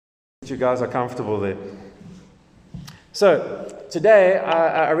you guys are comfortable there. So, today,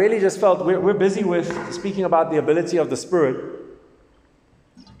 I really just felt we're busy with speaking about the ability of the Spirit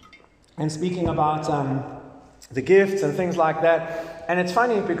and speaking about the gifts and things like that. And it's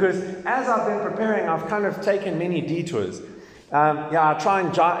funny because as I've been preparing, I've kind of taken many detours. I try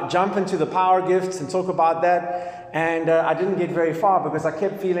and jump into the power gifts and talk about that. And I didn't get very far because I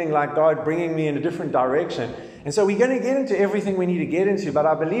kept feeling like God bringing me in a different direction. And so we're going to get into everything we need to get into. But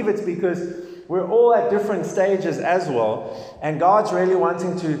I believe it's because we're all at different stages as well. And God's really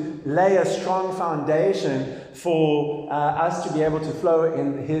wanting to lay a strong foundation for us to be able to flow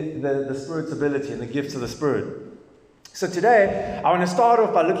in the Spirit's ability and the gifts of the Spirit. So today, I want to start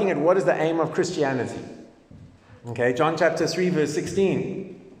off by looking at what is the aim of Christianity. Okay, John chapter 3, verse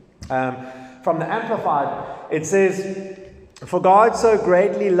 16. From the Amplified, it says, "For God so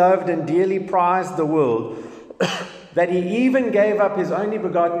greatly loved and dearly prized the world that he even gave up his only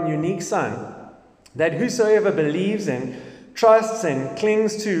begotten unique Son, that whosoever believes in, trusts in,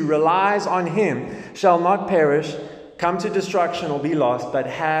 clings to, relies on him, shall not perish, come to destruction or be lost, but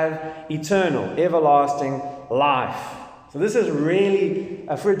have eternal, everlasting life." So this is really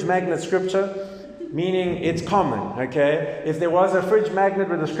a fridge magnet scripture, meaning it's common, okay? If there was a fridge magnet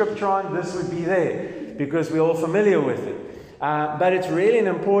with a scripture on, this would be there, because we're all familiar with it. But it's really an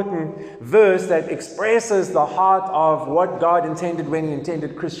important verse that expresses the heart of what God intended when he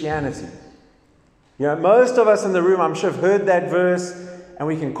intended Christianity. You know, most of us in the room, I'm sure, have heard that verse, and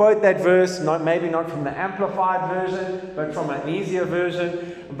we can quote that verse, maybe not from the Amplified version, but from an easier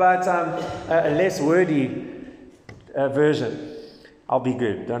version, but a less wordy version. I'll be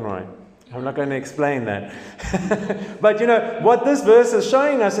good, don't worry. I'm not going to explain that. But you know, what this verse is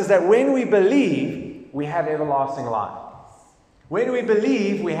showing us is that when we believe, we have everlasting life. When we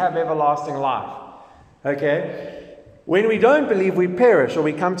believe, we have everlasting life. Okay? When we don't believe, we perish, or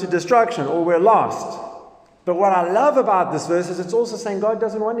we come to destruction, or we're lost. But what I love about this verse is it's also saying God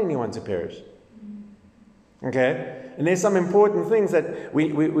doesn't want anyone to perish. Okay? And there's some important things that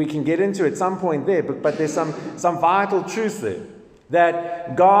we can get into at some point there, but there's some vital truths there.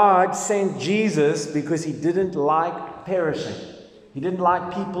 That God sent Jesus because he didn't like perishing. He didn't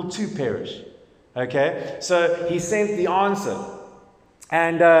like people to perish. Okay? So he sent the answer.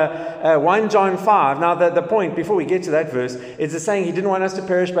 And 1 John 5, now the point, before we get to that verse, is saying he didn't want us to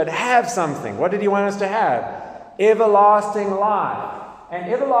perish, but have something. What did he want us to have? Everlasting life. And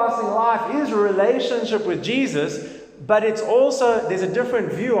everlasting life is a relationship with Jesus, but it's also, there's a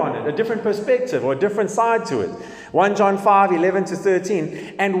different view on it, a different perspective, or a different side to it. 1 John 5, 11 to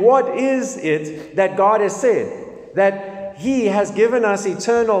 13. And what is it that God has said? That he has given us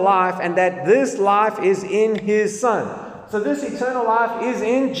eternal life, and that this life is in his Son. So this eternal life is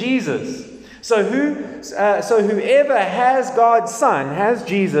in Jesus. So whoever has God's Son, has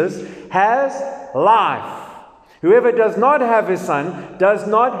Jesus, has life. Whoever does not have his Son does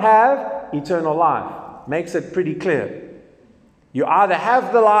not have eternal life. Makes it pretty clear. You either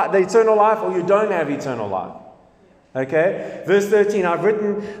have the eternal life or you don't have eternal life. Okay? Verse 13, I've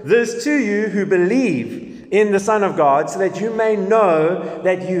written this to you who believe in the Son of God, so that you may know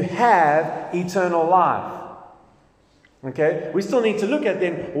that you have eternal life. Okay? We still need to look at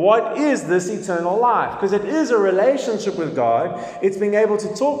then, what is this eternal life? Because it is a relationship with God. It's being able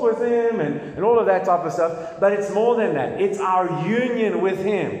to talk with him and all of that type of stuff. But it's more than that. It's our union with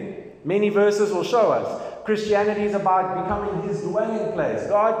him. Many verses will show us. Christianity is about becoming his dwelling place.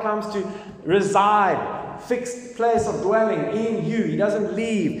 God comes to reside, fixed place of dwelling in you. He doesn't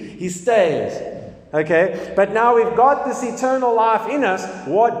leave. He stays. Okay? But now we've got this eternal life in us.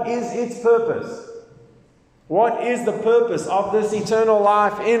 What is its purpose? What is the purpose of this eternal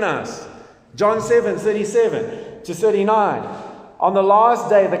life in us? John 7, 37 to 39. On the last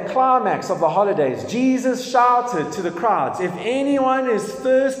day, the climax of the holidays, Jesus shouted to the crowds, "If anyone is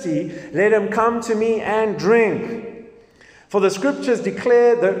thirsty, let him come to me and drink. For the scriptures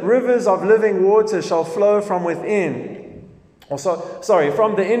declare that rivers of living water shall flow from within."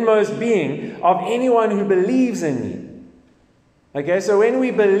 From the inmost being of anyone who believes in me. Okay, so when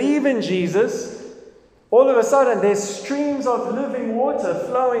we believe in Jesus, all of a sudden there's streams of living water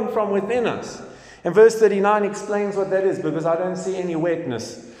flowing from within us. And verse 39 explains what that is, because I don't see any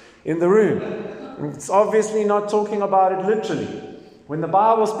wetness in the room. It's obviously not talking about it literally. When the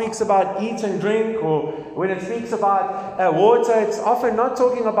Bible speaks about eat and drink, or when it speaks about water, it's often not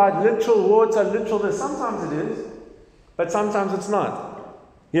talking about literal water, literal this. Sometimes it is, but sometimes it's not.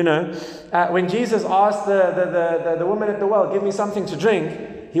 You know, when Jesus asked the woman at the well, "Give me something to drink,"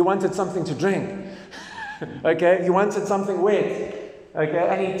 he wanted something to drink. Okay, he wanted something wet. Okay,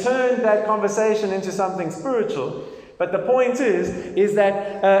 and he turned that conversation into something spiritual. But the point is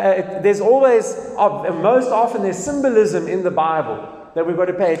that there's always, most often there's symbolism in the Bible that we've got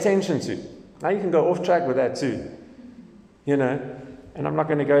to pay attention to. Now you can go off track with that too, and I'm not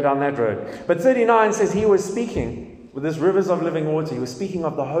going to go down that road. But 39 says he was speaking with this rivers of living water. He was speaking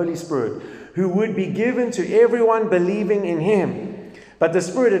of the Holy Spirit who would be given to everyone believing in him. But the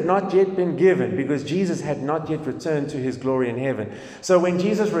Spirit had not yet been given because Jesus had not yet returned to his glory in heaven. So when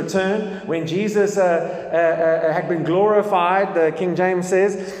Jesus returned, when Jesus had been glorified, the King James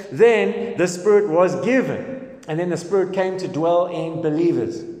says, then the Spirit was given. And then the Spirit came to dwell in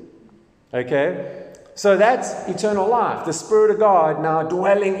believers. Okay? So that's eternal life. The Spirit of God now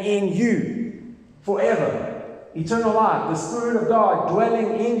dwelling in you forever. Eternal life. The Spirit of God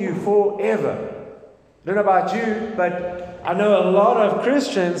dwelling in you forever. I don't know about you, but I know a lot of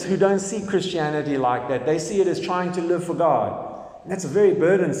Christians who don't see Christianity like that. They see it as trying to live for God. And that's very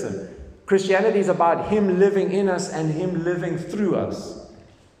burdensome. Christianity is about him living in us and him living through us.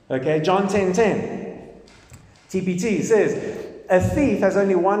 Okay, John 10:10. TPT says, a thief has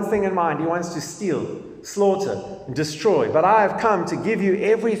only one thing in mind. He wants to steal, slaughter, and destroy. But I have come to give you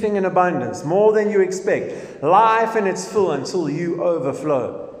everything in abundance, more than you expect. Life in its full until you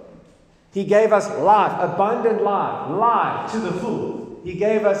overflow. He gave us life, abundant life, life to the full. He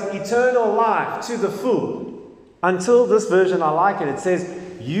gave us eternal life to the full. Until this version, I like it. It says,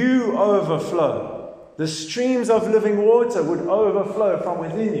 you overflow. The streams of living water would overflow from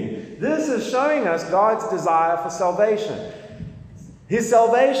within you. This is showing us God's desire for salvation. His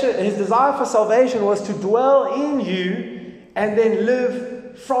desire for salvation was to dwell in you and then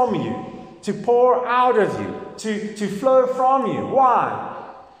live from you, to pour out of you, to flow from you. Why?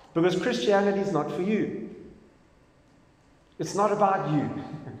 Because Christianity is not for you. It's not about you.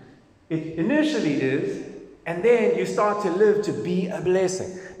 It initially is, and then you start to live to be a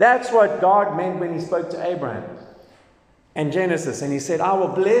blessing. That's what God meant when he spoke to Abraham in Genesis. And he said, I will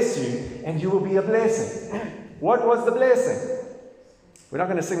bless you and you will be a blessing. What was the blessing? We're not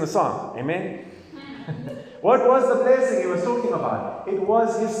going to sing the song. Amen? What was the blessing he was talking about? It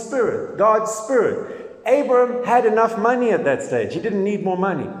was his Spirit, God's Spirit. Abram had enough money at that stage. He didn't need more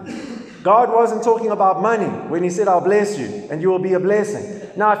money. God wasn't talking about money when he said, I'll bless you and you will be a blessing.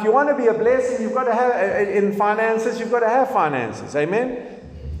 Now, if you want to be a blessing, you've got to have, in finances, you've got to have finances. Amen?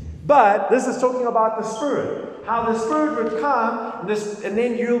 But this is talking about the Spirit. How the Spirit would come and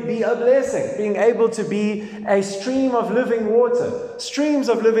then you'll be a blessing. Being able to be a stream of living water. Streams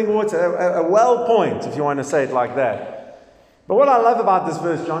of living water. A well point, if you want to say it like that. But what I love about this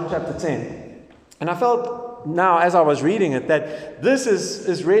verse, John chapter 10, and I felt now as I was reading it that this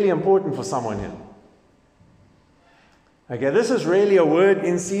is really important for someone here. Okay, this is really a word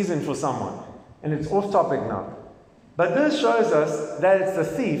in season for someone. And it's off topic now. But this shows us that it's the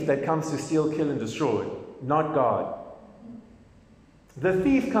thief that comes to steal, kill, and destroy, not God. The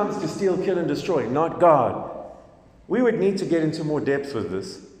thief comes to steal, kill, and destroy, not God. We would need to get into more depth with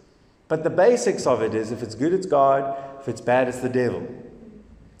this. But the basics of it is, if it's good, it's God. If it's bad, it's the devil.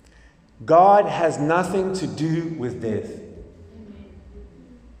 God has nothing to do with death.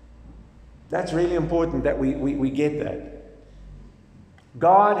 That's really important that we get that.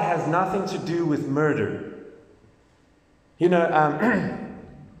 God has nothing to do with murder.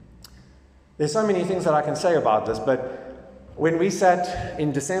 There's so many things that I can say about this, but when we sat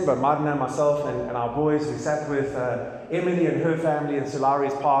in December, Marna, myself, and our boys, we sat with Emily and her family in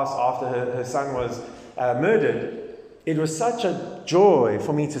Solari's past after her son was murdered. It was such a joy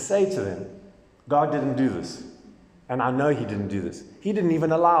for me to say to them, God didn't do this. And I know he didn't do this. He didn't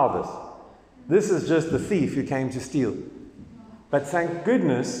even allow this. This is just the thief who came to steal. But thank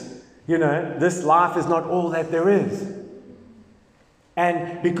goodness, this life is not all that there is.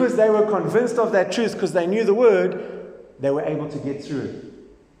 And because they were convinced of that truth, because they knew the word, they were able to get through it.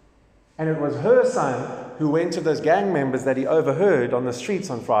 And it was her son who went to those gang members that he overheard on the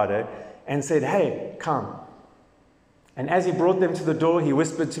streets on Friday and said, hey, come. And as he brought them to the door, he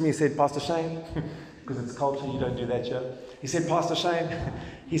whispered to me, he said, Pastor Shane, because it's culture, you don't do that here. He said, Pastor Shane,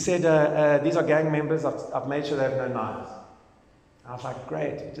 he said, these are gang members, I've made sure they have no knives. I was like,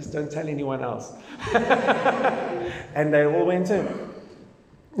 great, just don't tell anyone else. And they all went in.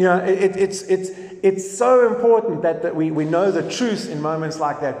 It's so important that we know the truth in moments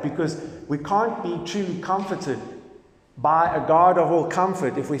like that, because we can't be truly comforted by a God of all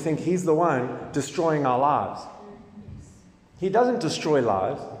comfort if we think he's the one destroying our lives. He doesn't destroy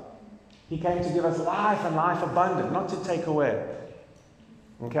lives. He came to give us life and life abundant, not to take away.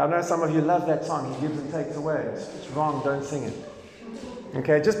 Okay, I know some of you love that song, he gives and takes away. It's wrong, don't sing it.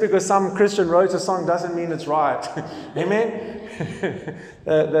 Okay, just because some Christian wrote a song doesn't mean it's right. Amen?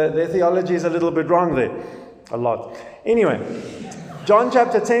 Their theology is a little bit wrong there. a lot. Anyway, John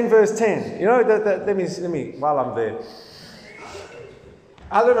chapter 10, verse 10. You know, let me, while I'm there.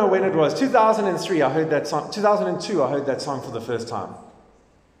 I don't know when it was. 2003, I heard that song. 2002, I heard that song for the first time.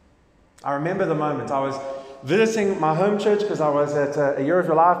 I remember the moment. I was visiting my home church because I was at a Year of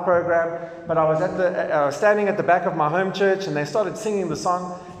Your Life program, but I was standing at the back of my home church, and they started singing the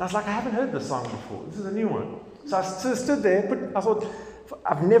song, and I was like, I haven't heard this song before. This is a new one. So I stood there. I thought,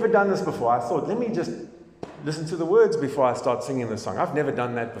 I've never done this before. I thought, let me just listen to the words before I start singing the song. I've never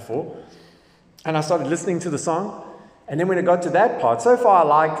done that before. And I started listening to the song. And then when it got to that part, so far I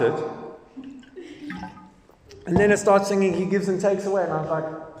liked it. And then it starts singing, He gives and takes away. And I was like,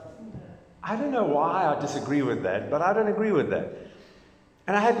 I don't know why I disagree with that, but I don't agree with that.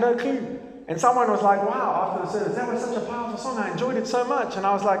 And I had no clue. And someone was like, wow, after the service, that was such a powerful song. I enjoyed it so much. And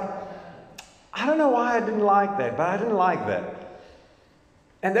I was like, I don't know why I didn't like that, but I didn't like that.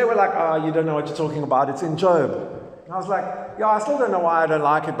 And they were like, oh, you don't know what you're talking about. It's in Job. And I was like, yeah, I still don't know why I don't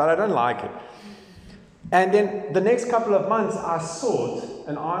like it, but I don't like it. And then the next couple of months, I sought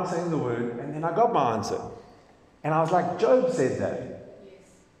an answer in the Word, and then I got my answer. And I was like, Job said that.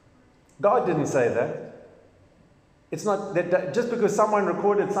 God didn't say that. It's not that just because someone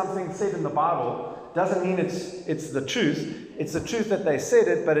recorded something said in the Bible doesn't mean it's the truth. It's the truth that they said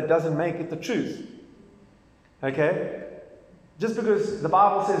it, but it doesn't make it the truth. Okay? Just because the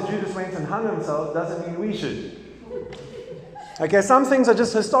Bible says Judas went and hung himself doesn't mean we should. Okay? Some things are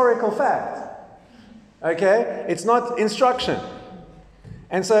just historical fact. Okay? It's not instruction.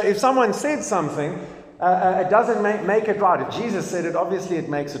 And so if someone said something, it doesn't make it right. If Jesus said it, obviously it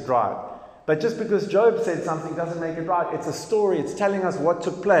makes it right. But just because Job said something doesn't make it right. It's a story. It's telling us what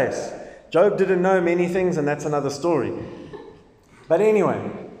took place. Job didn't know many things, and that's another story. But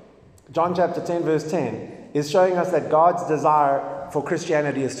anyway, John chapter 10, verse 10 is showing us that God's desire for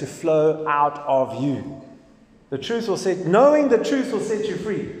Christianity is to flow out of you. The truth will set, knowing the truth will set you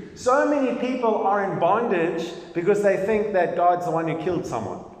free. So many people are in bondage because they think that God's the one who killed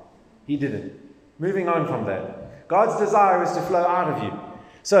someone. He didn't. Moving on from that. God's desire is to flow out of you.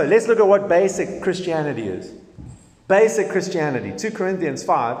 So let's look at what basic Christianity is. Basic Christianity. 2 Corinthians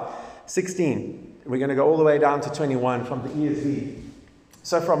 5:16. We're going to go all the way down to 21 from the ESV.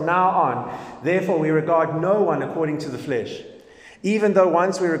 So from now on, therefore we regard no one according to the flesh. Even though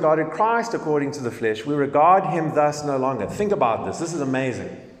once we regarded Christ according to the flesh, we regard him thus no longer. Think about this. This is amazing.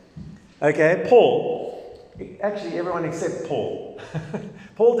 Okay, Paul, actually everyone except Paul.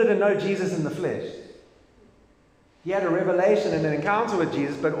 Paul didn't know Jesus in the flesh. He had a revelation and an encounter with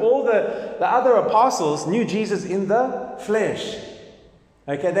Jesus, but all the other apostles knew Jesus in the flesh.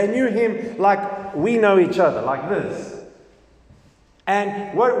 Okay, they knew him like we know each other, like this.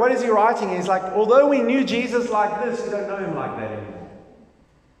 And what is he writing? He's like, although we knew Jesus like this, we don't know him like that anymore.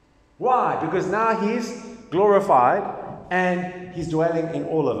 Why? Because now he's glorified and he's dwelling in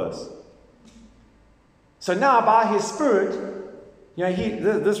all of us. So now by his Spirit, you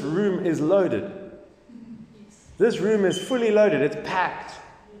know, this room is loaded. This room is fully loaded. It's packed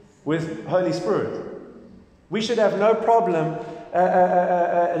with Holy Spirit. We should have no problem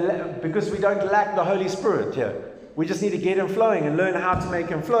because we don't lack the Holy Spirit here. We just need to get him flowing and learn how to make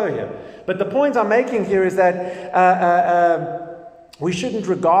him flow here. But the point I'm making here is that we shouldn't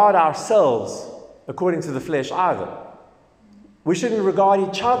regard ourselves according to the flesh either. We shouldn't regard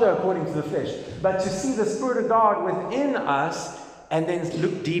each other according to the flesh, but to see the Spirit of God within us and then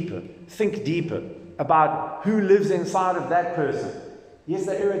look deeper, think deeper about who lives inside of that person. Yes,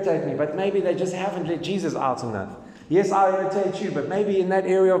 they irritate me, but maybe they just haven't let Jesus out enough. Yes, I irritate you, but maybe in that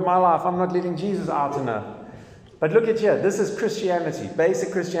area of my life I'm not letting Jesus out enough. But look at here, this is Christianity,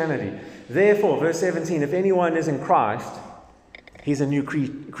 basic Christianity. Therefore, verse 17, if anyone is in Christ, he's a new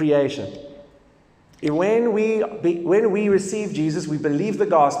creation. When we receive Jesus, we believe the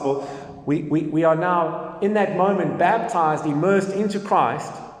gospel, we are now in that moment baptized, immersed into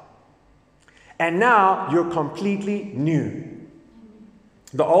Christ, and now you're completely new.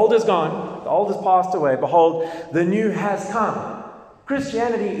 The old is gone, the old has passed away, behold, the new has come.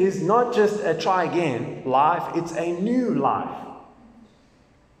 Christianity is not just a try again life, it's a new life.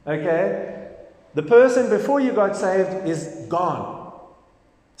 Okay? The person before you got saved is gone.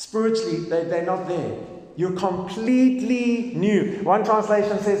 Spiritually, they're not there. You're completely new. One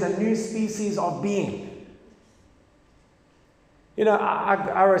translation says a new species of being. You know,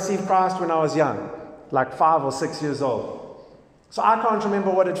 I received Christ when I was young, like 5 or 6 years old. So I can't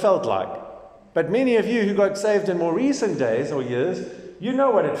remember what it felt like. But many of you who got saved in more recent days or years, you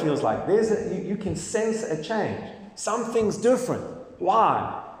know what it feels like. You can sense a change. Something's different.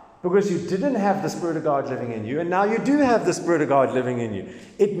 Why? Because you didn't have the Spirit of God living in you, and now you do have the Spirit of God living in you.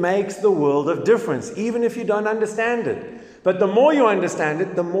 It makes the world of difference, even if you don't understand it. But the more you understand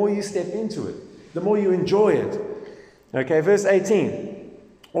it, the more you step into it, the more you enjoy it. Okay, verse 18.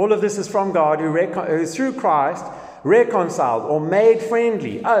 All of this is from God, who through Christ reconciled or made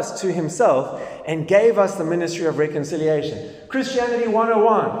friendly us to himself and gave us the ministry of reconciliation. Christianity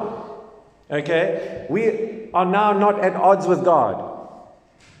 101. Okay, we are now not at odds with God.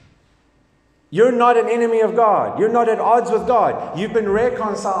 You're not an enemy of God. You're not at odds with God. You've been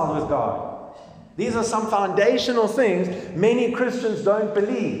reconciled with God. These are some foundational things many Christians don't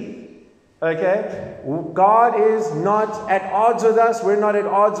believe. Okay? God is not at odds with us. We're not at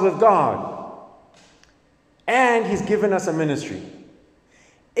odds with God. And He's given us a ministry.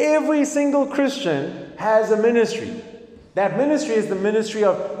 Every single Christian has a ministry. That ministry is the ministry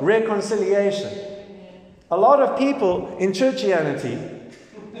of reconciliation. A lot of people in churchianity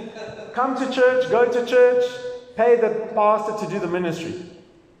come to church, go to church, pay the pastor to do the ministry.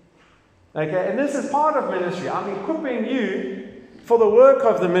 Okay, and this is part of ministry. I'm equipping you for the work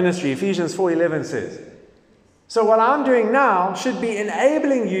of the ministry, Ephesians 4:11 says. So what I'm doing now should be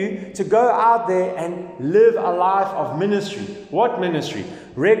enabling you to go out there and live a life of ministry. What ministry?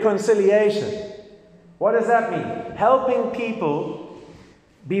 Reconciliation. What does that mean? Helping people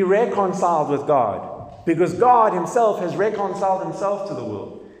be reconciled with God. Because God Himself has reconciled Himself to the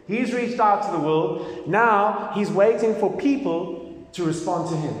world. He's reached out to the world. Now He's waiting for people to respond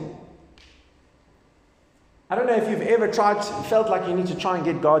to Him. I don't know if you've ever felt like you need to try and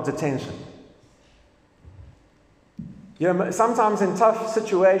get God's attention. You know, sometimes in tough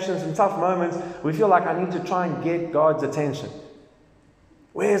situations, in tough moments, we feel like I need to try and get God's attention.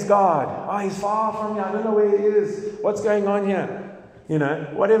 Where's God? Oh, He's far from me. I don't know where He is. What's going on here? You know,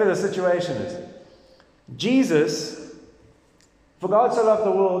 whatever the situation is. Jesus, for God so loved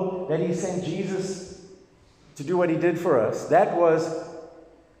the world that He sent Jesus to do what He did for us. That was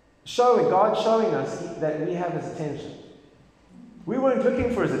God showing us that we have His attention. We weren't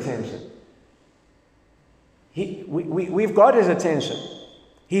looking for His attention. We've got His attention.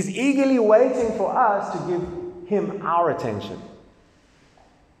 He's eagerly waiting for us to give Him our attention.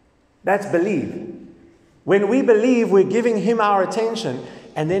 That's believe. When we believe, we're giving Him our attention,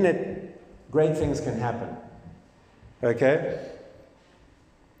 and then great things can happen. Okay?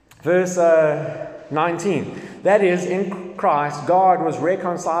 Verse 19. That is, in Christ, God was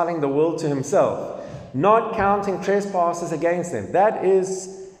reconciling the world to Himself, not counting trespasses against them. That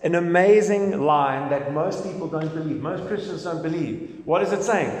is an amazing line that most people don't believe. Most Christians don't believe. What is it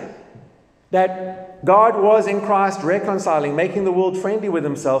saying? That God was in Christ reconciling, making the world friendly with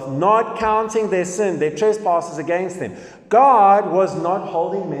Himself, not counting their sin, their trespasses against them. God was not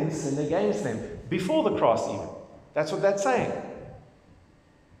holding men's sin against them before the cross even. That's what that's saying.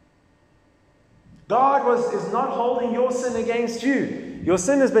 God is not holding your sin against you. Your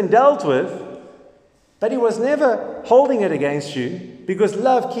sin has been dealt with, but He was never holding it against you because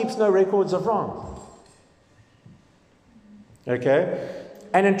love keeps no records of wrong. Okay?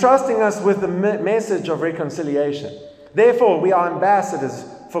 And entrusting us with the message of reconciliation. Therefore, we are ambassadors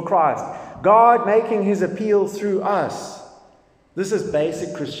for Christ. God making His appeal through us. This is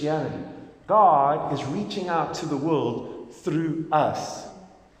basic Christianity. God is reaching out to the world through us.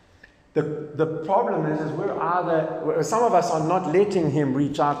 The problem is some of us are not letting Him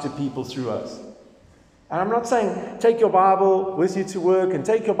reach out to people through us. And I'm not saying take your Bible with you to work and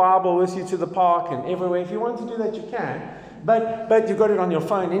take your Bible with you to the park and everywhere. If you want to do that, you can. But you've got it on your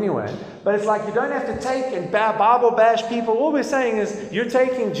phone anyway. But it's like you don't have to take and Bible bash people. All we're saying is you're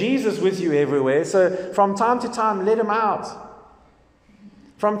taking Jesus with you everywhere. So from time to time, let Him out.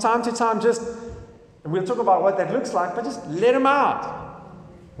 From time to time, and we'll talk about what that looks like, but just let Him out.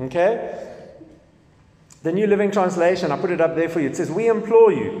 Okay? The New Living Translation, I put it up there for you. It says, we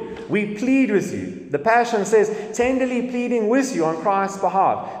implore you, we plead with you. The Passion says, tenderly pleading with you on Christ's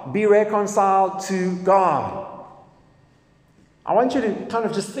behalf, be reconciled to God. I want you to kind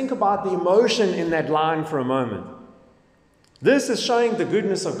of just think about the emotion in that line for a moment. This is showing the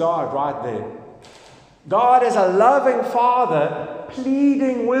goodness of God right there. God as a loving Father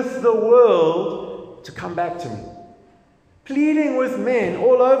pleading with the world to come back to me. Pleading with men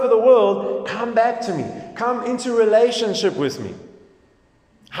all over the world, come back to me. Come into relationship with me.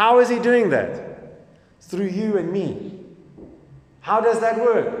 How is He doing that? Through you and me. How does that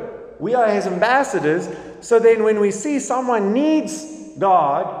work? We are His ambassadors, so then when we see someone needs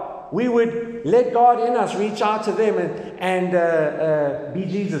God, we would let God in us reach out to them and be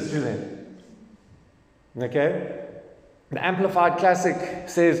Jesus to them. Okay? The Amplified Classic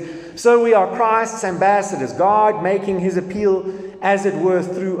says, so we are Christ's ambassadors, God making His appeal as it were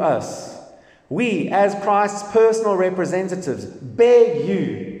through us. We, as Christ's personal representatives, beg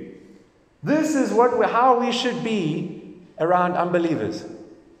you. This is how we should be around unbelievers.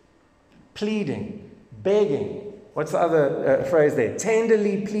 Pleading, begging. What's the other phrase there?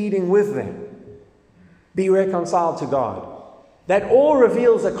 Tenderly pleading with them. Be reconciled to God. That all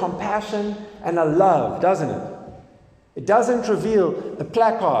reveals a compassion and a love, doesn't it? It doesn't reveal a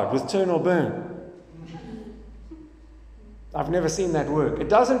placard with turn or burn. I've never seen that work. It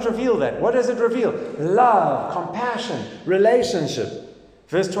doesn't reveal that. What does it reveal? Love, compassion, relationship.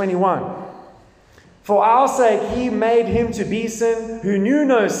 Verse 21. For our sake he made him to be sin who knew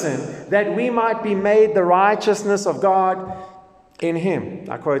no sin, that we might be made the righteousness of God in him.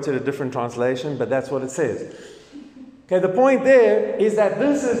 I quoted a different translation, but that's what it says. Okay, the point there is that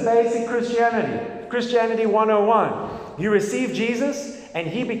this is basic Christianity. Christianity 101. You received Jesus and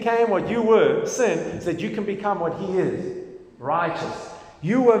he became what you were, sin, so that you can become what he is, righteous.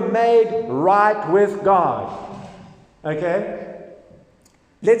 You were made right with God. Okay?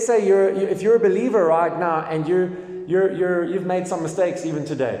 Let's say if you're a believer right now and you've made some mistakes even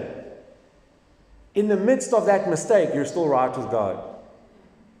today. In the midst of that mistake, you're still right with God.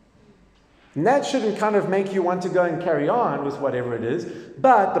 And that shouldn't kind of make you want to go and carry on with whatever it is.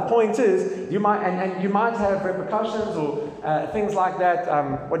 But the point is, you might have repercussions or things like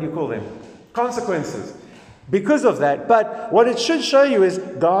that. What do you call them? Consequences. Because of that. But what it should show you is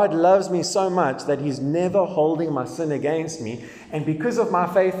God loves me so much that he's never holding my sin against me. And because of my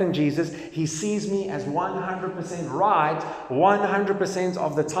faith in Jesus, he sees me as 100% right 100%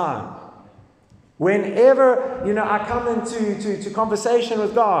 of the time. Whenever, I come into conversation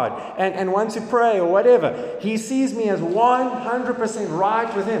with God and want to pray or whatever, he sees me as 100%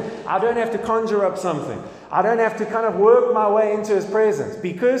 right with him. I don't have to conjure up something. I don't have to kind of work my way into his presence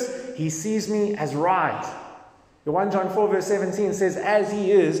because he sees me as right. 1 John 4 verse 17 says, as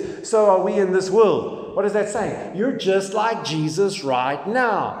he is, so are we in this world. What is that saying? You're just like Jesus right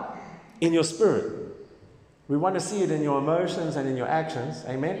now in your spirit. We want to see it in your emotions and in your actions.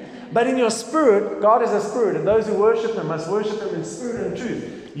 Amen. But in your spirit, God is a spirit, and those who worship him must worship him in spirit and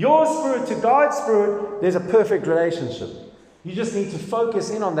truth. Your spirit to God's spirit, there's a perfect relationship. You just need to focus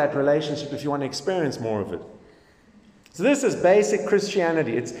in on that relationship if you want to experience more of it. So this is basic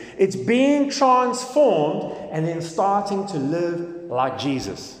Christianity. It's being transformed and then starting to live like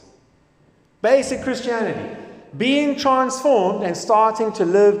Jesus. Basic Christianity. Being transformed and starting to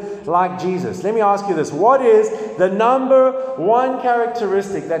live like Jesus. Let me ask you this. What is the number one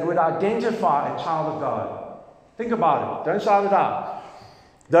characteristic that would identify a child of God? Think about it. Don't shout it out.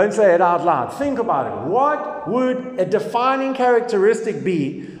 Don't say it out loud. Think about it. What would a defining characteristic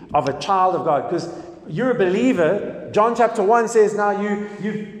be of a child of God? Because you're a believer. John chapter 1 says now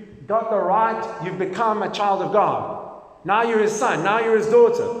you've got the right, you've become a child of God. Now you're his son. Now you're his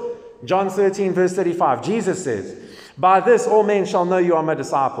daughter. John 13 verse 35, Jesus says, by this all men shall know you are my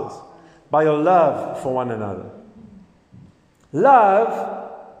disciples, by your love for one another.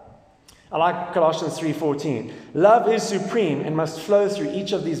 Love, I like Colossians 3:14. Love is supreme and must flow through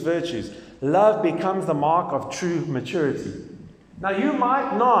each of these virtues. Love becomes the mark of true maturity. Now you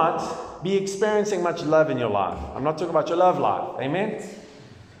might not be experiencing much love in your life. I'm not talking about your love life. Amen?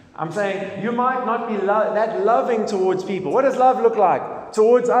 I'm saying you might not be that loving towards people. What does love look like?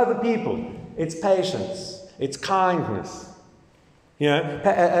 Towards other people, it's patience, it's kindness.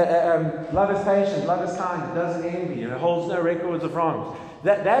 Love is patient, love is kind, it doesn't envy, it holds no records of wrongs.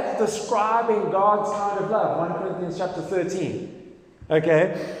 That's describing God's kind of love. 1 Corinthians chapter 13.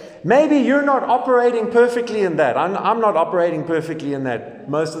 Okay, maybe you're not operating perfectly in that. I'm not operating perfectly in that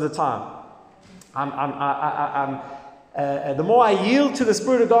most of the time. The more I yield to the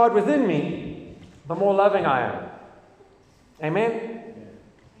Spirit of God within me, the more loving I am. Amen.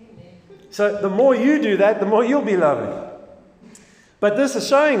 So the more you do that, the more you'll be loving. But this is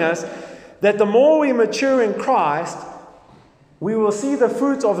showing us that the more we mature in Christ, we will see the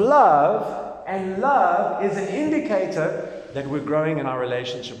fruit of love, and love is an indicator that we're growing in our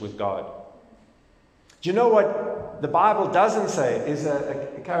relationship with God. Do you know what the Bible doesn't say is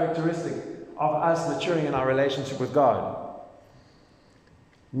a characteristic of us maturing in our relationship with God?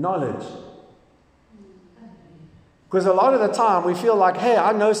 Knowledge. Because a lot of the time we feel like, hey,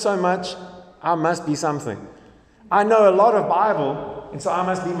 I know so much, I must be something. I know a lot of Bible, and so I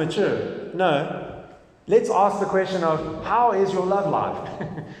must be mature. No. Let's ask the question of, how is your love life?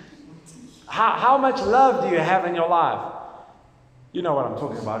 how much love do you have in your life? You know what I'm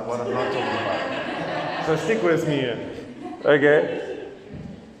talking about, what I'm not talking about. So stick with me here. Okay?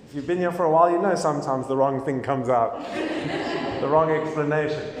 If you've been here for a while, you know sometimes the wrong thing comes out. The wrong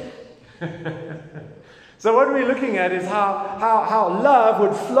explanation. So what we're looking at is how love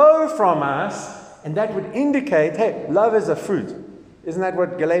would flow from us, and that would indicate, hey, love is a fruit. Isn't that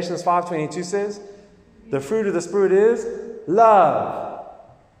what Galatians 5:22 says? The fruit of the Spirit is love.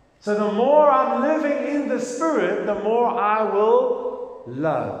 So the more I'm living in the Spirit, the more I will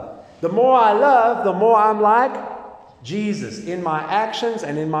love. The more I love, the more I'm like Jesus in my actions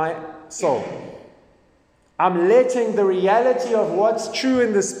and in my soul. I'm letting the reality of what's true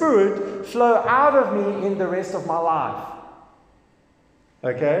in the Spirit flow out of me in the rest of my life.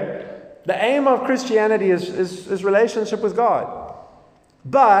 Okay? The aim of Christianity is relationship with God.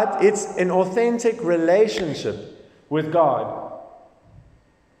 But it's an authentic relationship with God.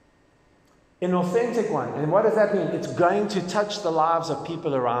 An authentic one. And what does that mean? It's going to touch the lives of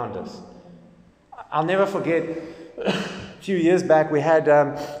people around us. I'll never forget, a few years back, we had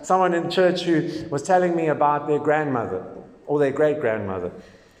someone in church who was telling me about their grandmother, or their great-grandmother.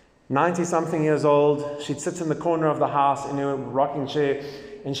 90-something years old. She'd sit in the corner of the house in her rocking chair,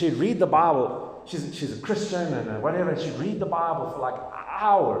 and she'd read the Bible. She's a Christian and whatever, and she'd read the Bible for like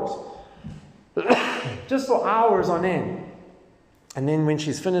hours. Just for hours on end. And then when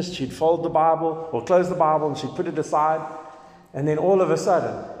she's finished, she'd fold the Bible or close the Bible and she'd put it aside. And then all of a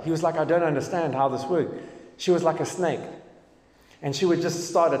sudden, he was like, I don't understand how this worked. She was like a snake. And she would just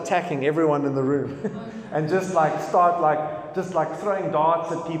start attacking everyone in the room. And just start throwing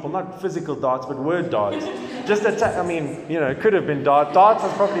darts at people. Not physical darts, but word darts. Just attack. I mean, it could have been darts. Darts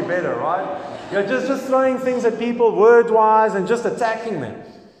is probably better, right? Just throwing things at people word-wise and just attacking them.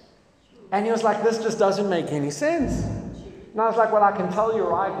 And he was like, this just doesn't make any sense. And I was like, well, I can tell you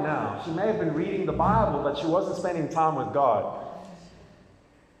right now. She may have been reading the Bible, but she wasn't spending time with God.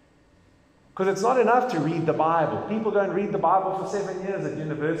 Because it's not enough to read the Bible. People don't read the Bible for 7 years at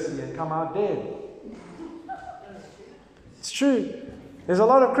university and come out dead. It's true. There's a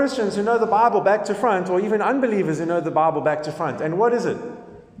lot of Christians who know the Bible back to front, or even unbelievers who know the Bible back to front. And what is it?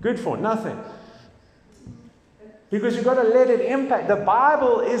 Good for? Nothing. Because you've got to let it impact. The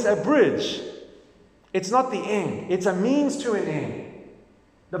Bible is a bridge. It's not the end. It's a means to an end.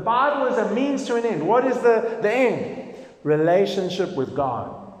 The Bible is a means to an end. What is the end? Relationship with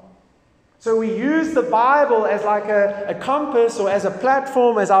God. So we use the Bible as like a compass or as a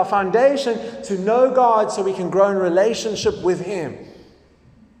platform, as our foundation to know God so we can grow in relationship with Him.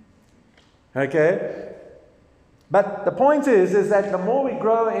 Okay? But the point is that the more we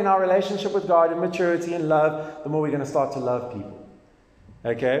grow in our relationship with God in maturity and love, the more we're going to start to love people.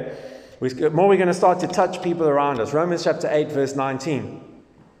 Okay? The more we're going to start to touch people around us. Romans chapter 8, verse 19.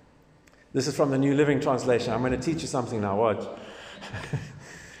 This is from the New Living Translation. I'm going to teach you something now. Watch.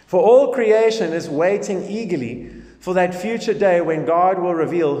 For all creation is waiting eagerly for that future day when God will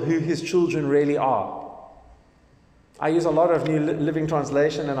reveal who His children really are. I use a lot of New Living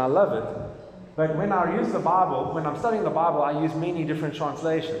Translation and I love it. But when I use the Bible, when I'm studying the Bible, I use many different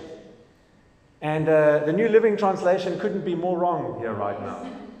translations. And the New Living Translation couldn't be more wrong here right now.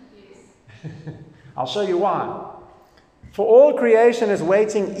 I'll show you why. For all creation is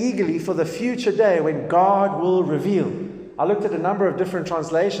waiting eagerly for the future day when God will reveal. I looked at a number of different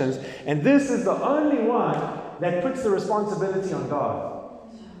translations, and this is the only one that puts the responsibility on God.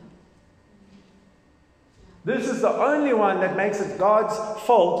 This is the only one that makes it God's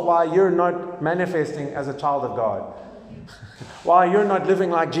fault why you're not manifesting as a child of God. Why you're not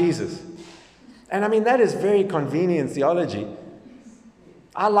living like Jesus. And I mean, that is very convenient theology.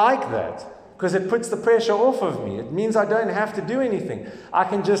 I like that because it puts the pressure off of me. It means I don't have to do anything. I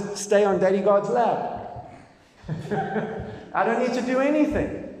can just stay on Daddy God's lap. I don't need to do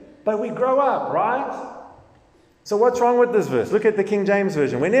anything. But we grow up, right? So what's wrong with this verse? Look at the King James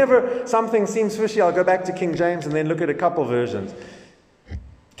Version. Whenever something seems fishy, I'll go back to King James and then look at a couple versions.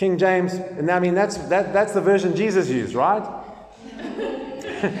 King James, and I mean that's the version Jesus used, right?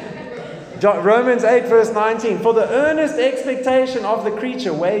 Romans 8 verse 19. For the earnest expectation of the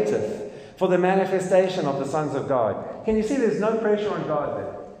creature waiteth for the manifestation of the sons of God. Can you see there's no pressure on God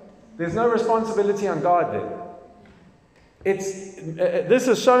there? There's no responsibility on God there. This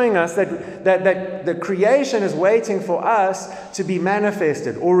is showing us that the creation is waiting for us to be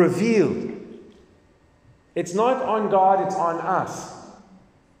manifested or revealed. It's not on God, it's on us.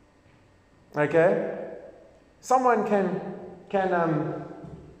 Okay? Someone can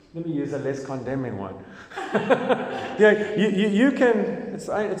let me use a less condemning one. You can, it's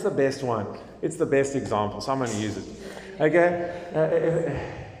the best one. It's the best example, so I'm going to use it. Okay?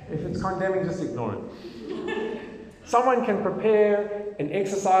 If it's condemning, just ignore it. Someone can prepare an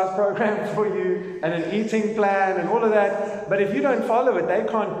exercise program for you and an eating plan and all of that, but if you don't follow it, they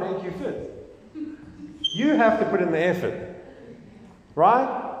can't make you fit. You have to put in the effort.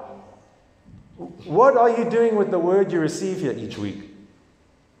 Right? What are you doing with the word you receive here each week?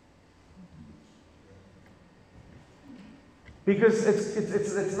 Because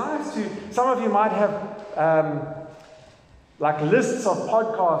it's nice to, some of you might have like lists of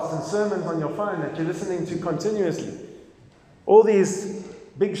podcasts and sermons on your phone that you're listening to continuously. All these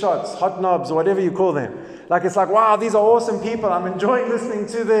big shots, hot knobs, or whatever you call them. Like it's like, wow, these are awesome people. I'm enjoying listening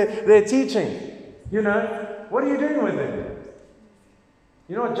to their teaching. You know, what are you doing with them?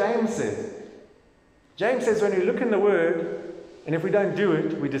 You know what James says? James says when we look in the Word, and if we don't do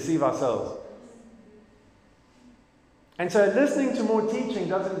it, we deceive ourselves. And so listening to more teaching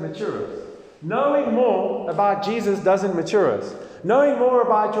doesn't mature us. Knowing more about Jesus doesn't mature us. Knowing more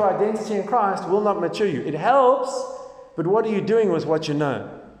about your identity in Christ will not mature you. It helps, but what are you doing with what you know?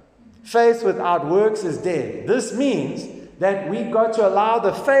 Faith without works is dead. This means that we've got to allow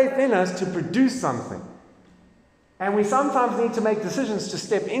the faith in us to produce something. And we sometimes need to make decisions to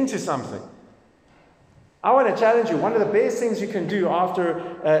step into something. I want to challenge you. One of the best things you can do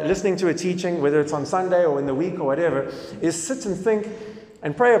after listening to a teaching, whether it's on Sunday or in the week or whatever, is sit and think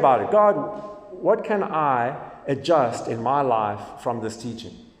and pray about it. God, what can I adjust in my life from this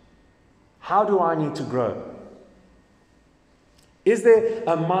teaching? How do I need to grow? Is there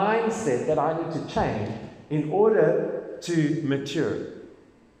a mindset that I need to change in order to mature?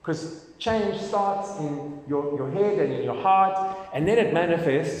 Because change starts in your head and in your heart, and then it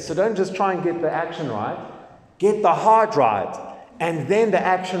manifests. So don't just try and get the action right. Get the heart right, and then the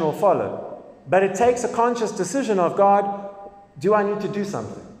action will follow. But it takes a conscious decision of, God, do I need to do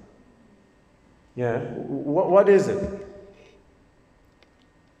something? Yeah, what is it?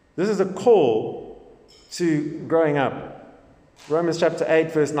 This is a call to growing up. Romans chapter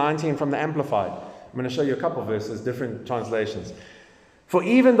 8, verse 19 from the Amplified. I'm going to show you a couple verses, different translations. For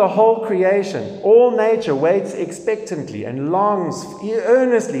even the whole creation, all nature waits expectantly and longs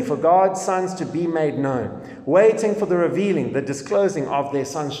earnestly for God's sons to be made known, waiting for the revealing, the disclosing of their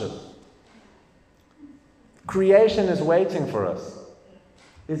sonship. Creation is waiting for us.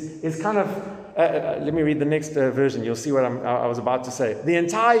 It's kind of, let me read the next version. You'll see what I was about to say. The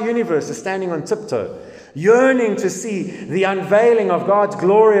entire universe is standing on tiptoe, yearning to see the unveiling of God's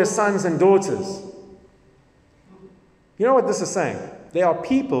glorious sons and daughters. You know what this is saying? There are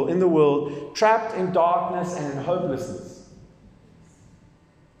people in the world trapped in darkness and in hopelessness.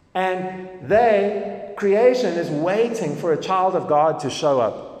 And creation is waiting for a child of God to show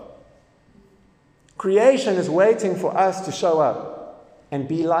up. Creation is waiting for us to show up and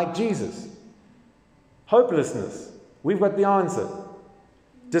be like Jesus. Hopelessness, we've got the answer.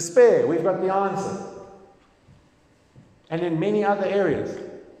 Despair, we've got the answer. And in many other areas.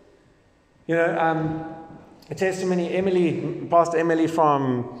 You know, a testimony, Pastor Emily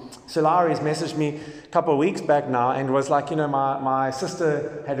from Solaris messaged me a couple of weeks back now and was like, you know, my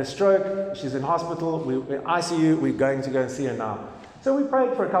sister had a stroke. She's in hospital. We're in ICU. We're going to go and see her now. So we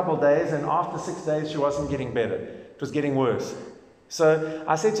prayed for a couple of days, and after 6 days, she wasn't getting better. It was getting worse. So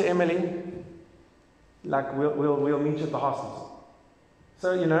I said to Emily, like, we'll meet you at the hospital.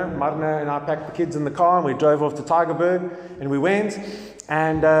 So, you know, Marna and I packed the kids in the car, and we drove off to Tygerberg, and we went.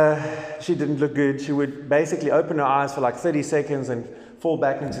 And she didn't look good. She would basically open her eyes for like 30 seconds and fall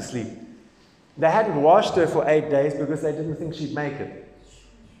back into sleep. They hadn't washed her for 8 days because they didn't think she'd make it.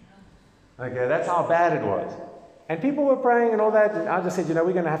 Okay, that's how bad it was. And people were praying and all that. And I just said, you know,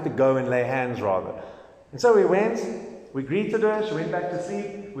 we're going to have to go and lay hands rather. And so we went. We greeted her. She went back to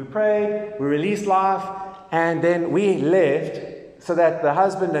sleep. We prayed. We released life. And then we left so that the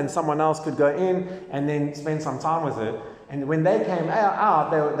husband and someone else could go in and then spend some time with her. And when they came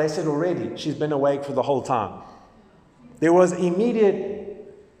out, they said already, she's been awake for the whole time. There was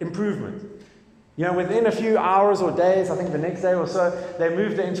immediate improvement. You know, within a few hours or days, I think the next day or so, they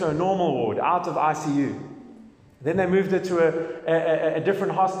moved her into a normal ward, out of ICU. Then they moved her to a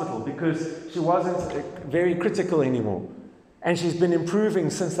different hospital because she wasn't very critical anymore. And she's been improving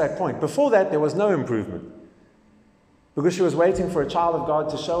since that point. Before that, there was no improvement. Because she was waiting for a child of God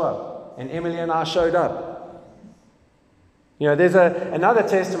to show up. And Emily and I showed up. You know, there's another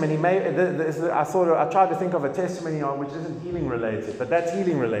testimony. I tried to think of a testimony on which isn't healing related, but that's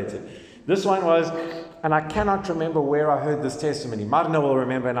healing related. This one was, and I cannot remember where I heard this testimony. Marna will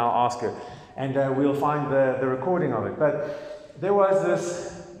remember, and I'll ask her, and we'll find the recording of it. But there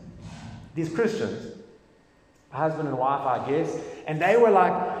was these Christians, husband and wife, I guess, and they were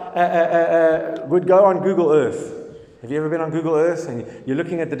like, would go on Google Earth. Have you ever been on Google Earth and you're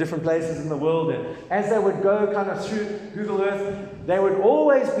looking at the different places in the world, and as they would go kind of through Google Earth, they would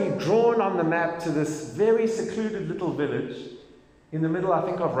always be drawn on the map to this very secluded little village in the middle, I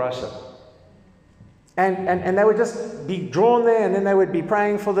think, of Russia. And they would just be drawn there, and then they would be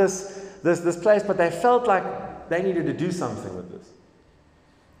praying for this this place, but they felt like they needed to do something with this.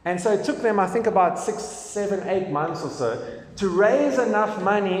 And so it took them, I think, about 6, 7, 8 months or so to raise enough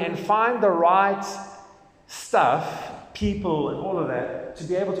money and find the right stuff, people and all of that, to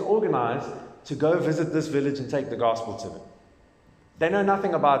be able to organize to go visit this village and take the gospel to them. They know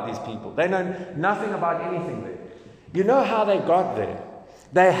nothing about these people. They know nothing about anything there. You know how they got there?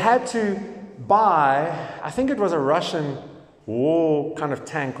 They had to buy, I think it was a Russian war kind of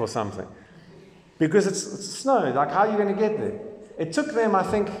tank or something. Because it's snow. Like, how are you going to get there? It took them, I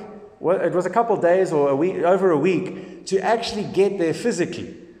think, well, it was a couple of days or a week, over a week, to actually get there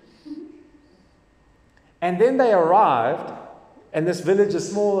physically. And then they arrived, and this village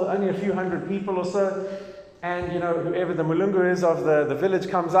is small, only a few hundred people or so. And, whoever the mulungu is of the village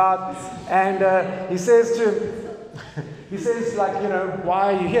comes out, and he says,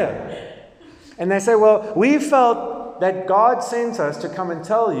 why are you here? And they say, well, we felt that God sent us to come and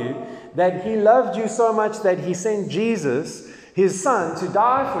tell you that He loved you so much that He sent Jesus, His Son, to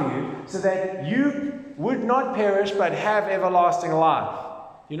die for you so that you would not perish but have everlasting life.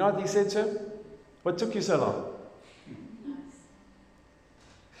 You know what He said to him? What took you so long?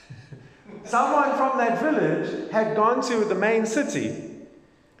 Someone from that village had gone to the main city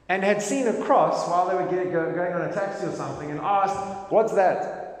and had seen a cross while they were going on a taxi or something and asked, what's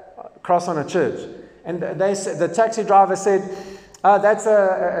that? Cross on a church. And the taxi driver said, that's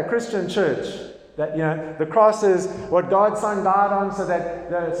a Christian church. That, the cross is what God's Son died on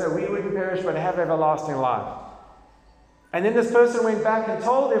so we wouldn't perish but have everlasting life. And then this person went back and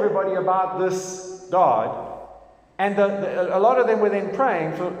told everybody about this God. And a lot of them were then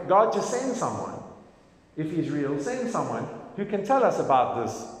praying for God to send someone, if He's real, send someone who can tell us about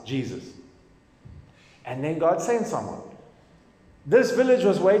this Jesus. And then God sent someone. This village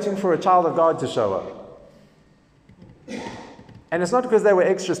was waiting for a child of God to show up. And it's not because they were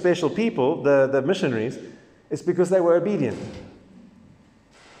extra special people, the missionaries, it's because they were obedient.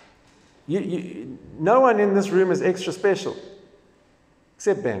 No one in this room is extra special,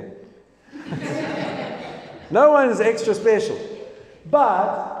 except Ben. No one is extra special.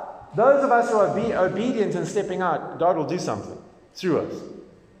 But those of us who are obedient and stepping out, God will do something through us.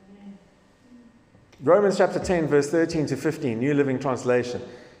 Romans chapter 10, verse 13 to 15, New Living Translation.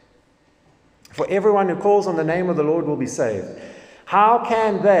 For everyone who calls on the name of the Lord will be saved. How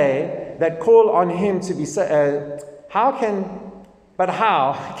can they that call on Him to be saved? How can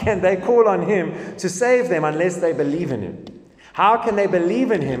they call on Him to save them unless they believe in Him? How can they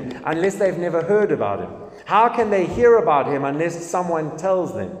believe in Him unless they've never heard about Him? How can they hear about Him unless someone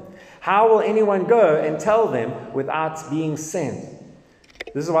tells them? How will anyone go and tell them without being sent?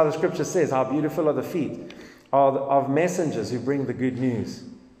 This is why the scripture says, how beautiful are the feet of messengers who bring the good news.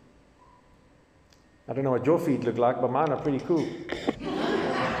 I don't know what your feet look like, but mine are pretty cool.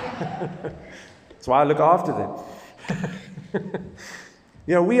 That's why I look after them.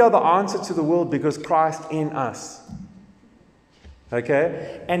 We are the answer to the world because Christ in us.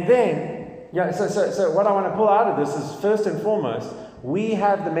 Okay? And then, so what I want to pull out of this is, first and foremost, we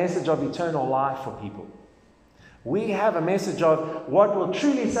have the message of eternal life for people. We have a message of what will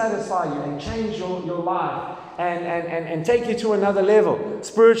truly satisfy you and change your life and take you to another level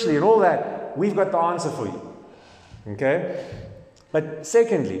spiritually and all that. We've got the answer for you. Okay? But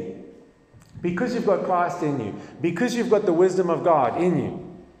secondly, because you've got Christ in you, because you've got the wisdom of God in you,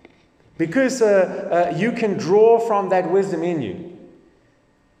 because you can draw from that wisdom in you,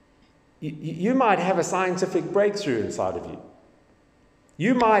 you might have a scientific breakthrough inside of you.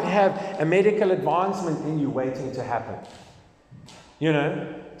 You might have a medical advancement in you waiting to happen.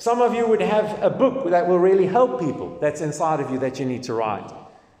 Some of you would have a book that will really help people that's inside of you that you need to write.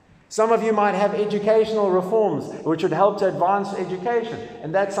 Some of you might have educational reforms which would help to advance education,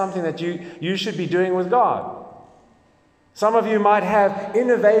 and that's something that you should be doing with God. Some of you might have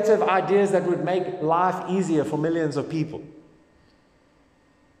innovative ideas that would make life easier for millions of people.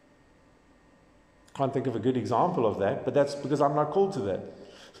 Can't think of a good example of that, but that's because I'm not called to that.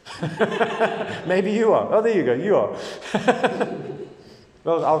 Maybe you are. Oh, there you go. You are.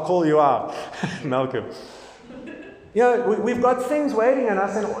 Well, I'll call you out, Malcolm. We've got things waiting on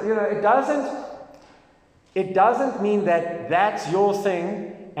us, and it doesn't mean that that's your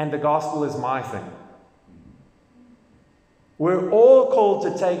thing and the gospel is my thing. We're all called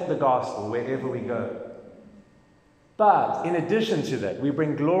to take the gospel wherever we go. But in addition to that, we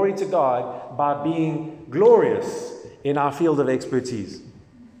bring glory to God by being glorious in our field of expertise.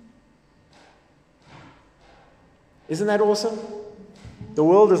 Isn't that awesome? The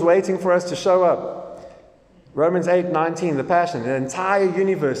world is waiting for us to show up. Romans 8:19, the Passion. The entire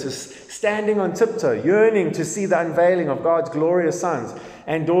universe is standing on tiptoe, yearning to see the unveiling of God's glorious sons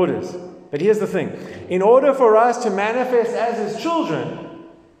and daughters. But here's the thing. In order for us to manifest as His children,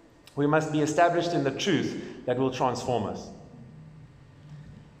 we must be established in the truth that will transform us.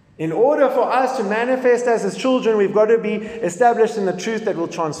 In order for us to manifest as His children, we've got to be established in the truth that will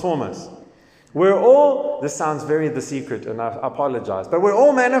transform us. We're all, this sounds very The Secret, and I apologize, but we're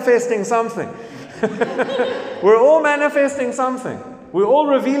all manifesting something. We're all manifesting something. We're all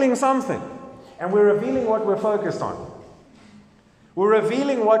revealing something. And we're revealing what we're focused on. We're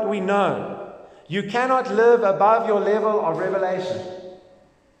revealing what we know. You cannot live above your level of revelation.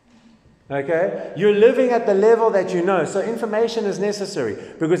 Okay? You're living at the level that you know. So information is necessary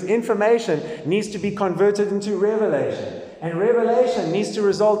because information needs to be converted into revelation. And revelation needs to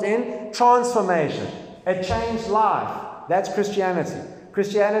result in transformation, a changed life. That's Christianity.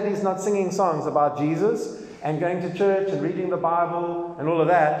 Christianity is not singing songs about Jesus and going to church and reading the Bible and all of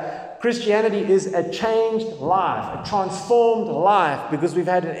that. Christianity is a changed life, a transformed life, because we've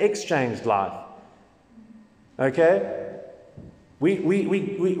had an exchanged life. Okay?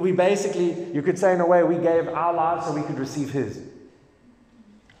 We basically, you could say in a way, we gave our lives so we could receive His.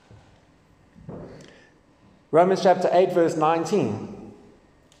 Romans chapter 8, verse 19.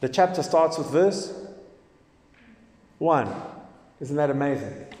 The chapter starts with verse 1. Isn't that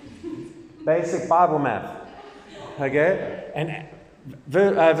amazing? Basic Bible math. Okay? And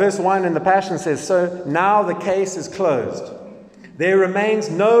verse 1 in the Passion says, "So now the case is closed. There remains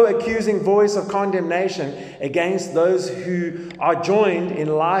no accusing voice of condemnation against those who are joined in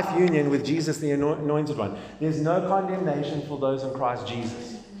life union with Jesus, the Anointed One." There's no condemnation for those in Christ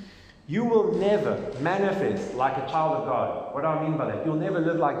Jesus. You will never manifest like a child of God. What do I mean by that? You'll never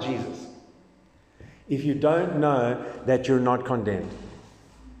live like Jesus if you don't know that you're not condemned.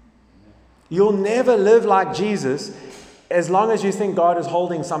 You'll never live like Jesus as long as you think God is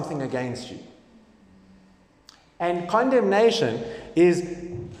holding something against you. And condemnation is,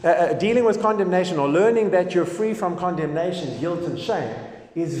 dealing with condemnation or learning that you're free from condemnation, guilt and shame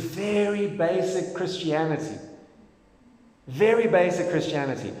is very basic Christianity. Very basic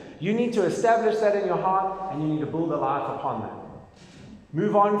Christianity. You need to establish that in your heart and you need to build a life upon that.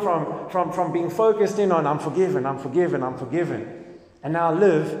 Move on from being focused in on I'm forgiven, and now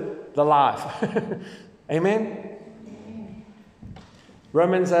live the life. Amen?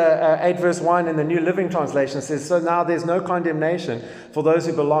 Romans 8 verse 1 in the New Living Translation says, "So now there's no condemnation for those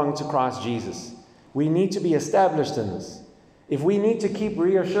who belong to Christ Jesus." We need to be established in this. If we need to keep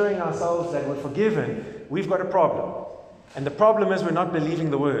reassuring ourselves that we're forgiven, we've got a problem. And the problem is we're not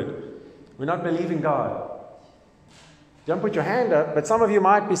believing the Word. We're not believing God. Don't put your hand up, but some of you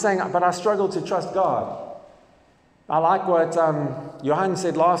might be saying, "But I struggle to trust God." I like what Johan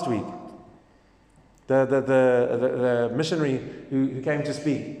said last week. The missionary who came to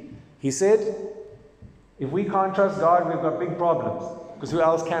speak. He said, if we can't trust God, we've got big problems. Because who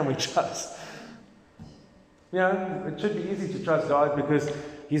else can we trust? You know, it should be easy to trust God because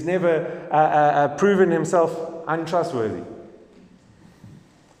He's never proven Himself untrustworthy.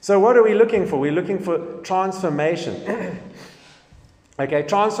 So what are we looking for? We're looking for transformation. Okay,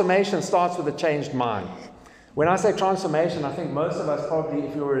 transformation starts with a changed mind. When I say transformation, I think most of us probably,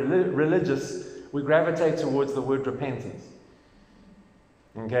 if you're religious, we gravitate towards the word repentance.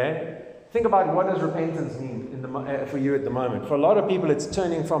 Okay? Think about what does repentance mean for you at the moment. For a lot of people, it's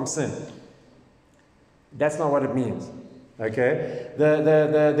turning from sin. That's not what it means. Okay?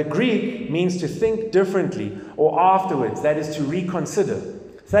 The Greek means to think differently or afterwards. That is to reconsider.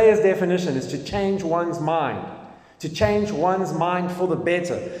 Thayer's definition is to change one's mind. To change one's mind for the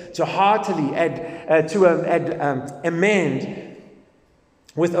better. To heartily amend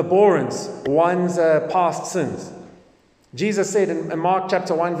with abhorrence one's past sins. Jesus said in Mark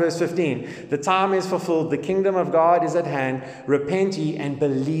chapter 1 verse 15, "The time is fulfilled, the kingdom of God is at hand, repent ye and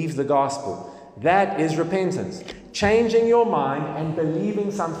believe the gospel." That is repentance. Changing your mind and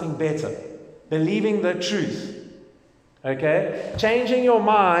believing something better. Believing the truth. Okay? Changing your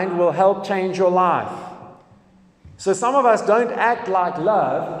mind will help change your life. So some of us don't act like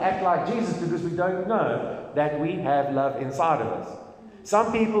love, act like Jesus because we don't know that we have love inside of us.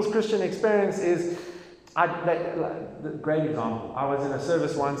 Some people's Christian experience is, great example. I was in a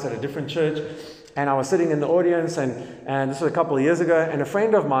service once at a different church, and I was sitting in the audience, and this was a couple of years ago, and a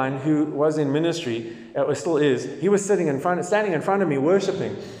friend of mine who was in ministry, or still is, he was standing in front of me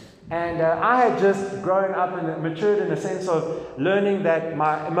worshiping. And I had just grown up and matured in a sense of learning that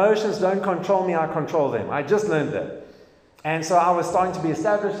my emotions don't control me, I control them. I just learned that. And so I was starting to be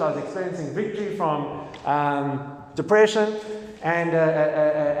established. I was experiencing victory from depression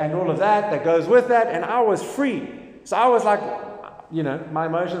and all of that goes with that. And I was free. So I was like, my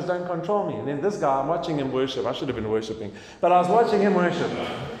emotions don't control me. And then this guy, I'm watching him worship. I should have been worshiping. But I was watching him worship.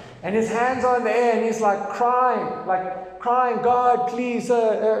 And his hands are in the air and he's like crying, God, please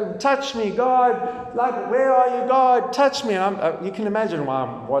touch me, God. Like, where are you, God? Touch me. And you can imagine why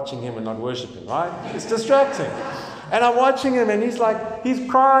I'm watching him and not worshiping, right? It's distracting. And I'm watching him and he's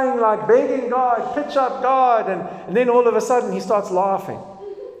crying, like begging God, pitch up, God. And then all of a sudden he starts laughing.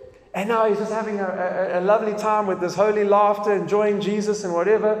 And now he's just having a lovely time with this holy laughter, enjoying Jesus and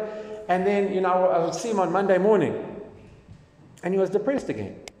whatever. And then, I would see him on Monday morning. And he was depressed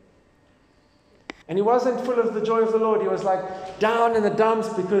again. And he wasn't full of the joy of the Lord. He was like down in the dumps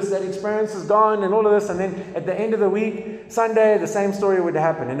because that experience is gone and all of this. And then at the end of the week, Sunday, the same story would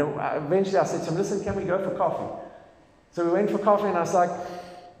happen. And eventually I said to him, listen, can we go for coffee? So we went for coffee and I was like,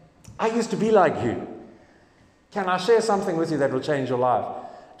 I used to be like you. Can I share something with you that will change your life?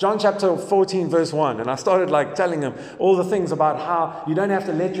 John chapter 14, verse 1. And I started telling him all the things about how you don't have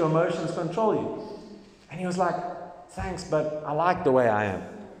to let your emotions control you. And he was like, thanks, but I like the way I am.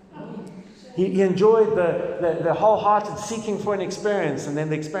 He enjoyed the wholehearted seeking for an experience, and then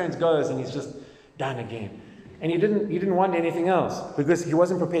the experience goes and he's just done again. And he didn't want anything else because he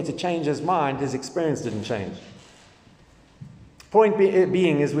wasn't prepared to change his mind. His experience didn't change. Point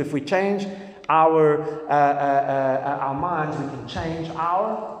being is, if we change our minds, we can change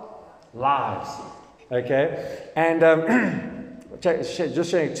our lives. Okay? And just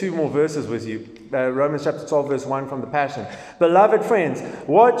sharing two more verses with you. Romans chapter 12, verse 1 from the Passion. Beloved friends,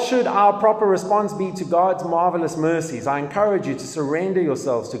 what should our proper response be to God's marvelous mercies? I encourage you to surrender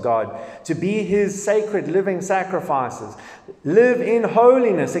yourselves to God, to be His sacred living sacrifices. Live in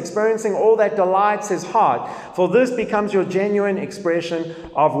holiness, experiencing all that delights His heart, for this becomes your genuine expression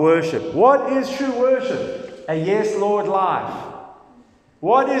of worship. What is true worship? A yes, Lord life.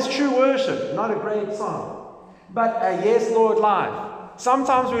 What is true worship? Not a great song, but a yes, Lord life.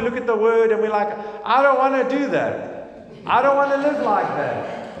 Sometimes we look at the word and we're like, I don't want to do that. I don't want to live like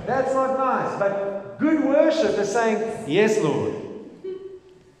that. That's not nice. But good worship is saying, yes, Lord.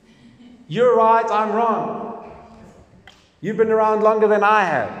 You're right, I'm wrong. You've been around longer than I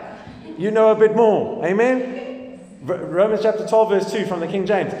have. You know a bit more. Amen? Romans chapter 12, verse 2 from the King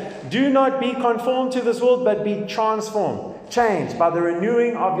James. Do not be conformed to this world, but be transformed, changed by the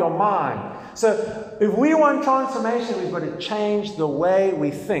renewing of your mind. So if we want transformation, we've got to change the way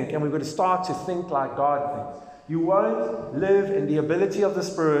we think, and we've got to start to think like God thinks. You won't live in the ability of the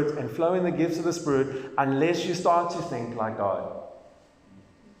Spirit and flow in the gifts of the Spirit unless you start to think like God.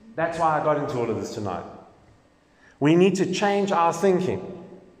 That's why I got into all of this tonight. We need to change our thinking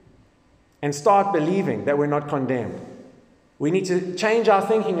and start believing that we're not condemned. We need to change our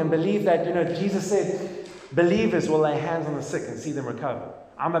thinking and believe that, Jesus said, believers will lay hands on the sick and see them recover.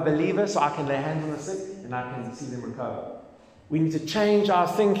 I'm a believer, so I can lay hands on the sick and I can see them recover. We need to change our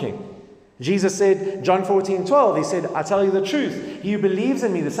thinking. Jesus said, John 14:12, He said, I tell you the truth. He who believes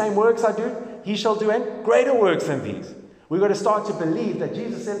in me, the same works I do, he shall do, and greater works than these. We've got to start to believe that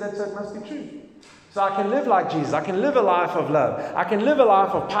Jesus said that, so it must be true. So I can live like Jesus. I can live a life of love. I can live a life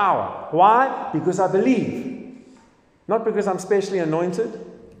of power. Why? Because I believe. Not because I'm specially anointed.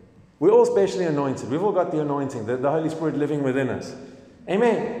 We're all specially anointed. We've all got the anointing, the Holy Spirit living within us.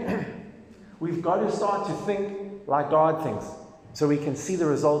 Amen. We've got to start to think like God thinks, so we can see the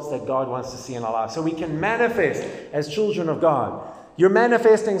results that God wants to see in our lives. So we can manifest as children of God. You're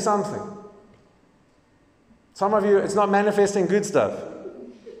manifesting something. Some of you, it's not manifesting good stuff.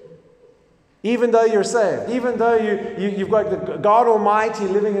 Even though you're saved, even though you've got the God Almighty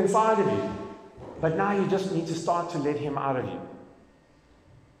living inside of you. But now you just need to start to let Him out of you.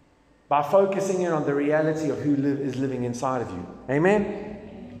 By focusing in on the reality of who is living inside of you.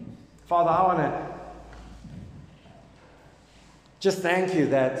 Amen? Father, I want to just thank you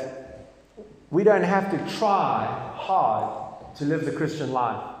that we don't have to try hard to live the Christian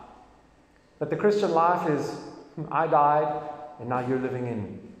life. But the Christian life is, I died and now you're living in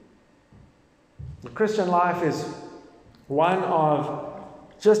me. The Christian life is one of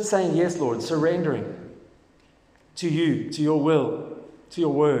just saying, yes, Lord, surrendering to you, to your will, to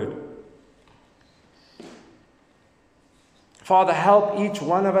your word. Father, help each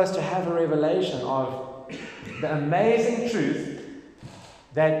one of us to have a revelation of the amazing truth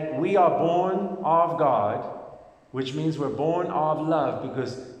that we are born of God, which means we're born of love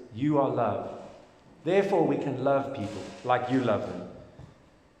because you are love. Therefore, we can love people like you love them.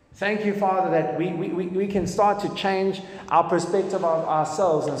 Thank you, Father, that we can start to change our perspective of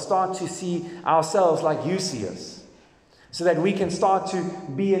ourselves and start to see ourselves like you see us, so that we can start to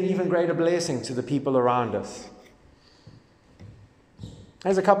be an even greater blessing to the people around us.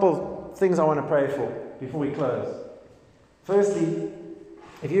 There's a couple things I want to pray for before we close. Firstly,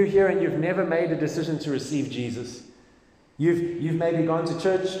 if you're here and you've never made a decision to receive Jesus, you've maybe gone to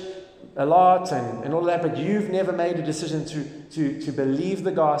church a lot and all that, but you've never made a decision to believe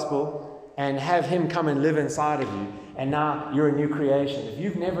the gospel and have Him come and live inside of you, and now you're a new creation. If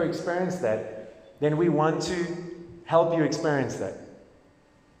you've never experienced that, then we want to help you experience that.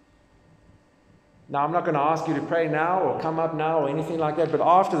 Now, I'm not going to ask you to pray now or come up now or anything like that, but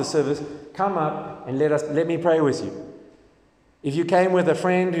after the service, come up and let me pray with you. If you came with a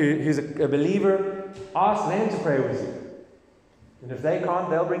friend who's a believer, ask them to pray with you. And if they can't,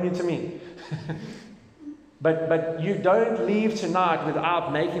 they'll bring you to me. But you don't leave tonight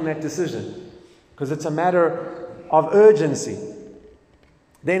without making that decision, because it's a matter of urgency.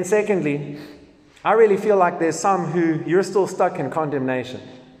 Then secondly, I really feel like there's some who you're still stuck in condemnation.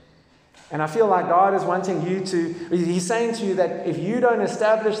 And I feel like God is wanting you to, He's saying to you that if you don't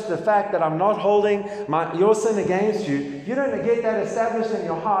establish the fact that I'm not holding your sin against you, you don't get that established in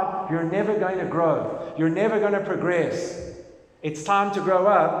your heart, you're never going to grow. You're never going to progress. It's time to grow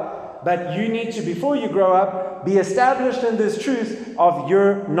up, but you need to, before you grow up, be established in this truth of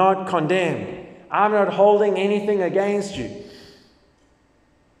you're not condemned. I'm not holding anything against you.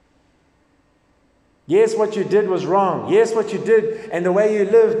 Yes, what you did was wrong. Yes, what you did and the way you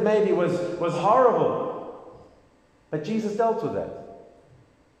lived maybe was horrible. But Jesus dealt with that.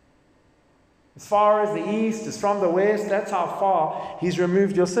 As far as the east is from the west, that's how far He's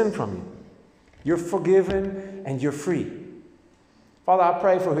removed your sin from you. You're forgiven and you're free. Father, I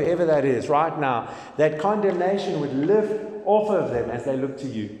pray for whoever that is right now, that condemnation would lift off of them as they look to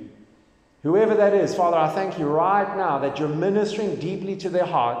you. Whoever that is, Father, I thank you right now that you're ministering deeply to their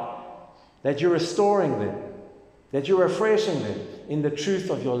heart, that you're restoring them, that you're refreshing them in the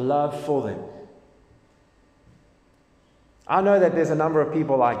truth of your love for them. I know that there's a number of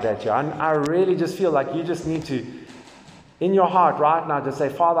people like that here. I really just feel like you just need to, in your heart right now, just say,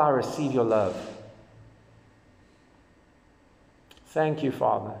 Father, I receive your love. Thank you,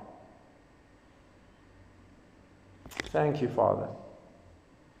 Father. Thank you, Father.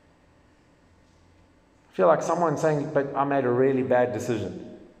 I feel like someone saying, but I made a really bad decision.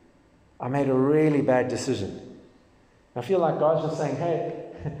 I made a really bad decision. I feel like God's just saying,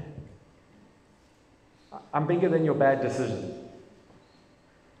 hey, I'm bigger than your bad decision.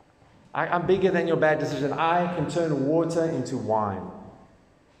 I'm bigger than your bad decision. I can turn water into wine.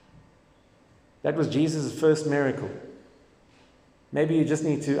 That was Jesus' first miracle. Maybe you just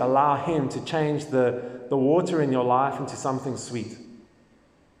need to allow Him to change the water in your life into something sweet.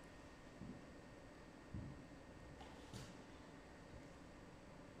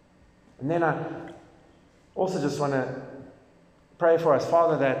 And then I also just want to pray for us,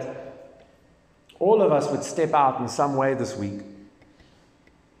 Father, that all of us would step out in some way this week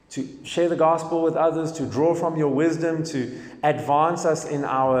to share the gospel with others, to draw from your wisdom, to advance us in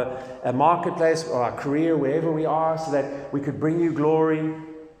our marketplace or our career, wherever we are, so that we could bring you glory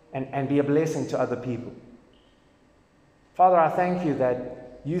and be a blessing to other people. Father, I thank you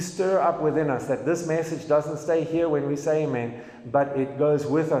that you stir up within us, that this message doesn't stay here when we say amen, but it goes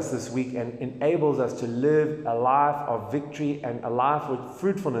with us this week and enables us to live a life of victory and a life with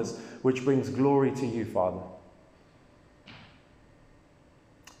fruitfulness, which brings glory to you, Father.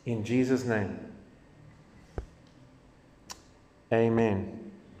 In Jesus' name.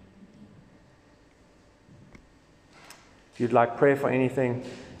 Amen. If you'd like prayer for anything,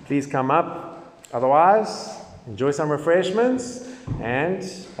 please come up. Otherwise, enjoy some refreshments and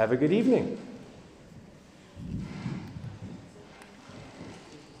have a good evening.